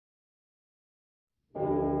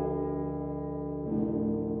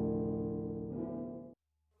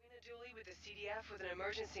staff with an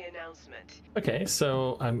emergency announcement. Okay,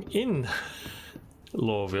 so I'm in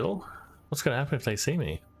Lorville. What's going to happen if they see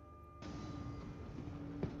me?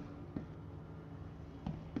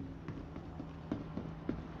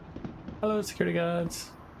 Hello, security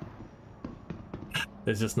guards.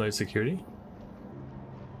 There's just no security.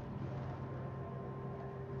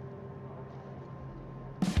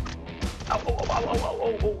 Ow, ow, ow, ow,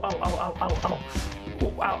 ow, ow, ow, ow, ow, ow, ow. Oh,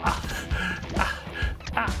 ow, ah, ah,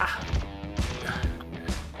 ah, ah.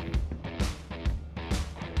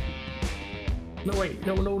 No, wait,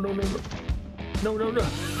 no, no, no, no, no. No, no, no.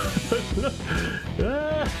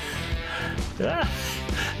 Ah, ah.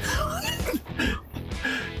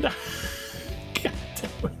 No. God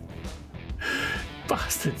damn it.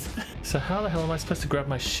 Bastards. So how the hell am I supposed to grab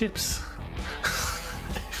my ships?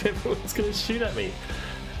 If everyone's gonna shoot at me.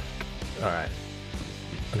 Alright.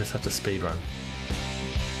 I just have to speed run.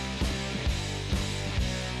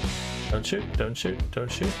 Don't shoot, don't shoot,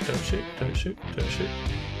 don't shoot, don't shoot, don't shoot, don't shoot.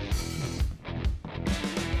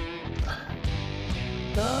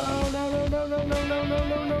 No, no, no, no, no, no, no, no,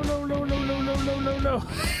 no, no, no, no, no, no, no, no, no.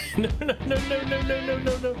 No, no, no, no, no, no, no,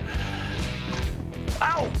 no, no.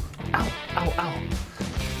 Ow! Ow, ow, ow.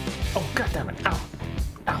 Oh, god damn it. Ow.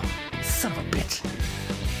 Ow. Son of a bitch.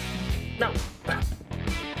 No.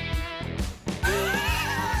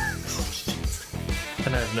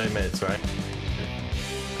 And I have no meds, right?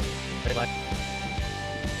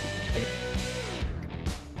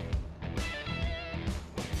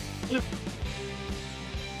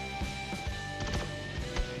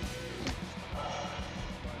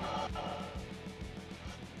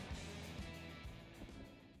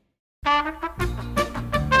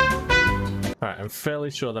 Alright, I'm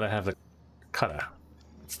fairly sure that I have the cutter.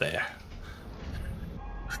 It's there.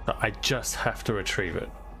 But I just have to retrieve it.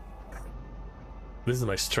 This is the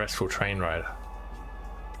most stressful train ride.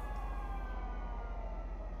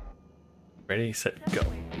 Ready, set, go.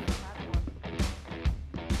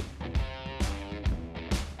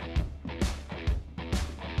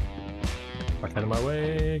 Back out of my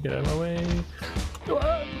way, get out of my way.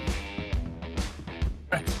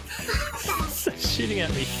 They're shooting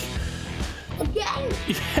at me. Again?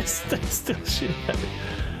 Yes, they're still shooting at me.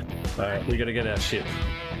 Alright, we gotta get our ship.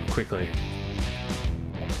 Quickly.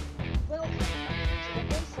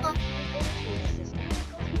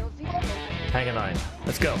 Hang a 9.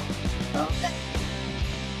 Let's go. Okay.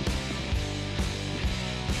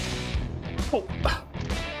 Oh.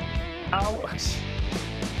 Ow.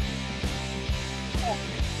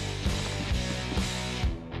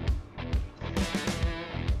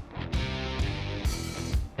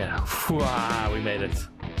 Yeah. Wow, we made it.